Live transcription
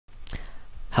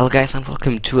Hello guys, and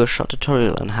welcome to a short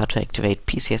tutorial on how to activate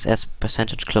PCSS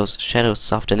percentage close shadow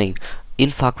softening in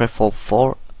Far Cry 4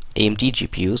 for AMD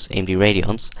GPUs, AMD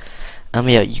Radeons.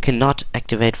 Yeah, you cannot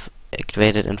activate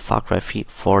it in Far Cry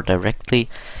 4 directly,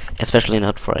 especially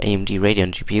not for AMD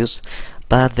Radeon GPUs,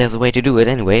 but there's a way to do it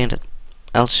anyway, and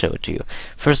I'll show it to you.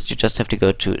 First, you just have to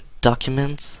go to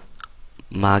Documents,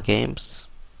 My Games,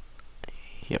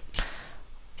 here,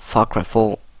 Far Cry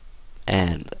 4,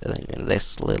 and then in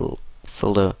this little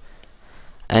folder,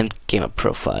 and Gamer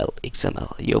Profile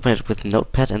XML. You open it with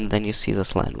Notepad, and then you see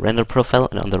this line, Render Profile,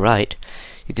 and on the right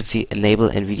you can see Enable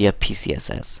Nvidia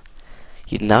PCSS.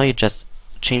 Now you just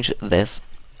change this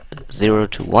 0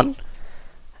 to 1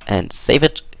 and save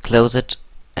it, close it,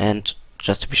 and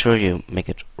just to be sure you make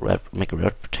a red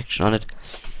protection on it.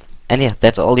 And yeah,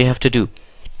 that's all you have to do.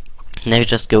 Now you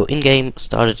just go in game,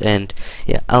 start it, and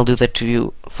yeah, I'll do that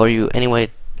for you anyway,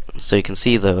 so you can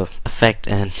see the effect.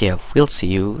 And yeah, we'll see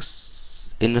you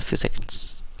in a few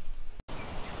seconds.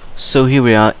 So here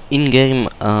we are in game.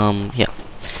 Yeah,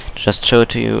 just show it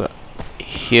to you.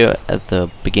 Here at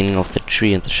the beginning of the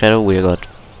tree and the shadow, we got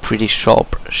pretty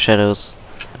sharp shadows,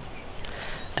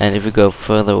 and if we go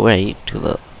further away to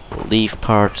the leaf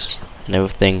part and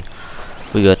everything,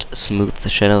 we got smooth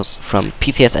shadows from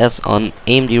PCSS on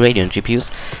AMD Radeon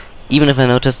GPUs. Even if I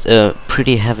noticed a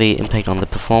pretty heavy impact on the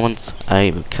performance,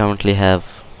 I currently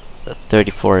have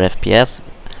 34 FPS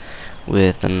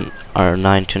with an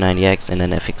R9 290X and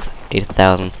an FX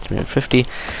 8350.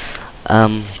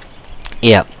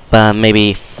 Yeah, but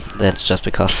maybe that's just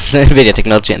because it's Nvidia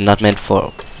technology and not meant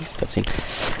for cutscene,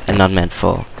 and not meant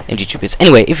for AMD GPUs.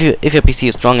 Anyway, if your PC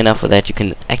is strong enough for that, you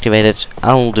can activate it.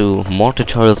 I'll do more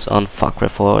tutorials on Far Cry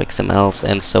 4 XMLs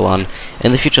and so on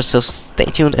in the future, so stay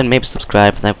tuned and maybe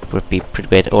subscribe. That would be pretty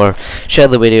great. Or share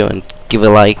the video and give a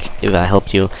like if I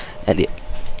helped you. And yeah,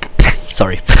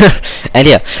 sorry. And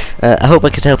yeah, I hope I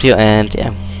could help you. And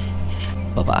yeah,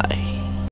 bye bye.